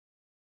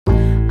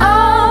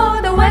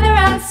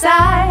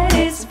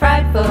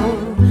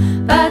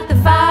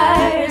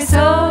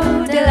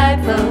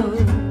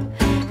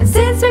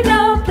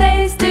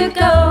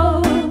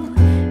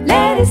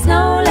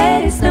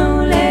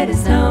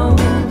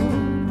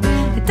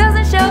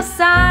no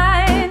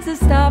signs of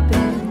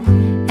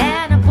stopping,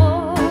 and I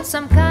pour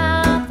some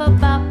comfort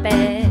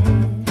popping.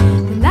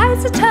 The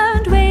lights are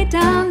turned way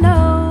down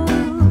low.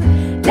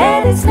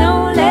 Let it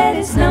snow, let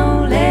it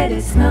snow, let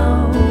it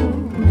snow.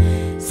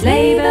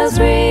 Sleigh bells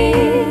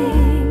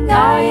ring,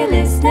 are you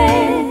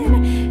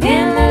listening?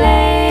 In the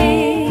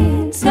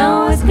lane,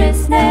 snow is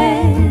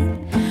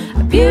glistening.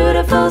 A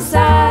beautiful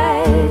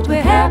sight,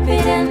 we're happy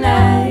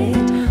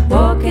tonight,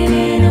 walking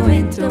in a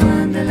winter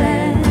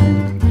wonderland.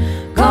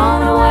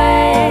 Gone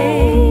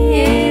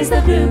away is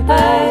the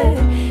bluebird,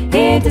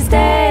 here to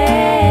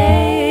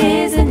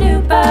stay is a new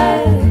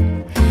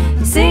bird.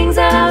 He sings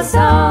a love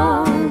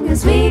song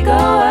as we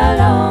go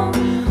along,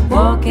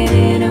 walking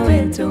in a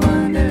winter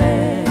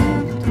wonderland.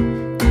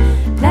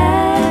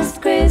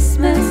 Last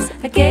Christmas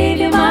I gave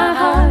you my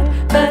heart,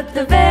 but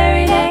the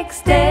very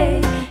next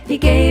day you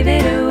gave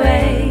it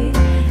away.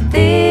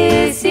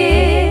 This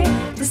year,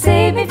 to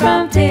save me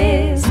from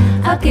tears,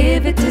 I'll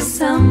give it to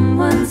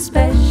someone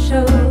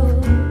special.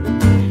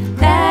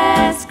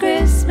 Last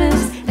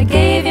Christmas I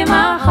gave you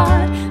my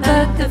heart,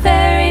 but the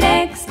very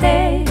next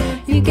day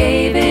you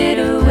gave it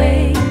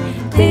away.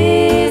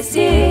 This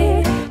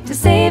year, to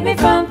save me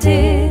from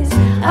tears,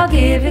 I'll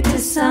give it to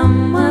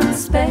someone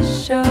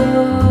special.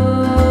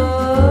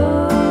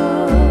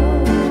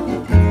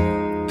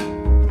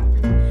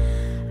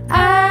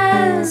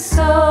 And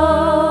so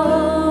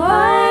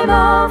I'm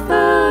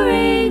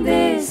offering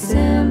this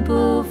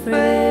simple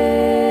phrase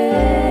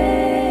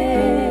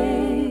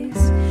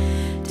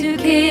to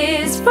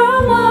kids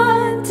from one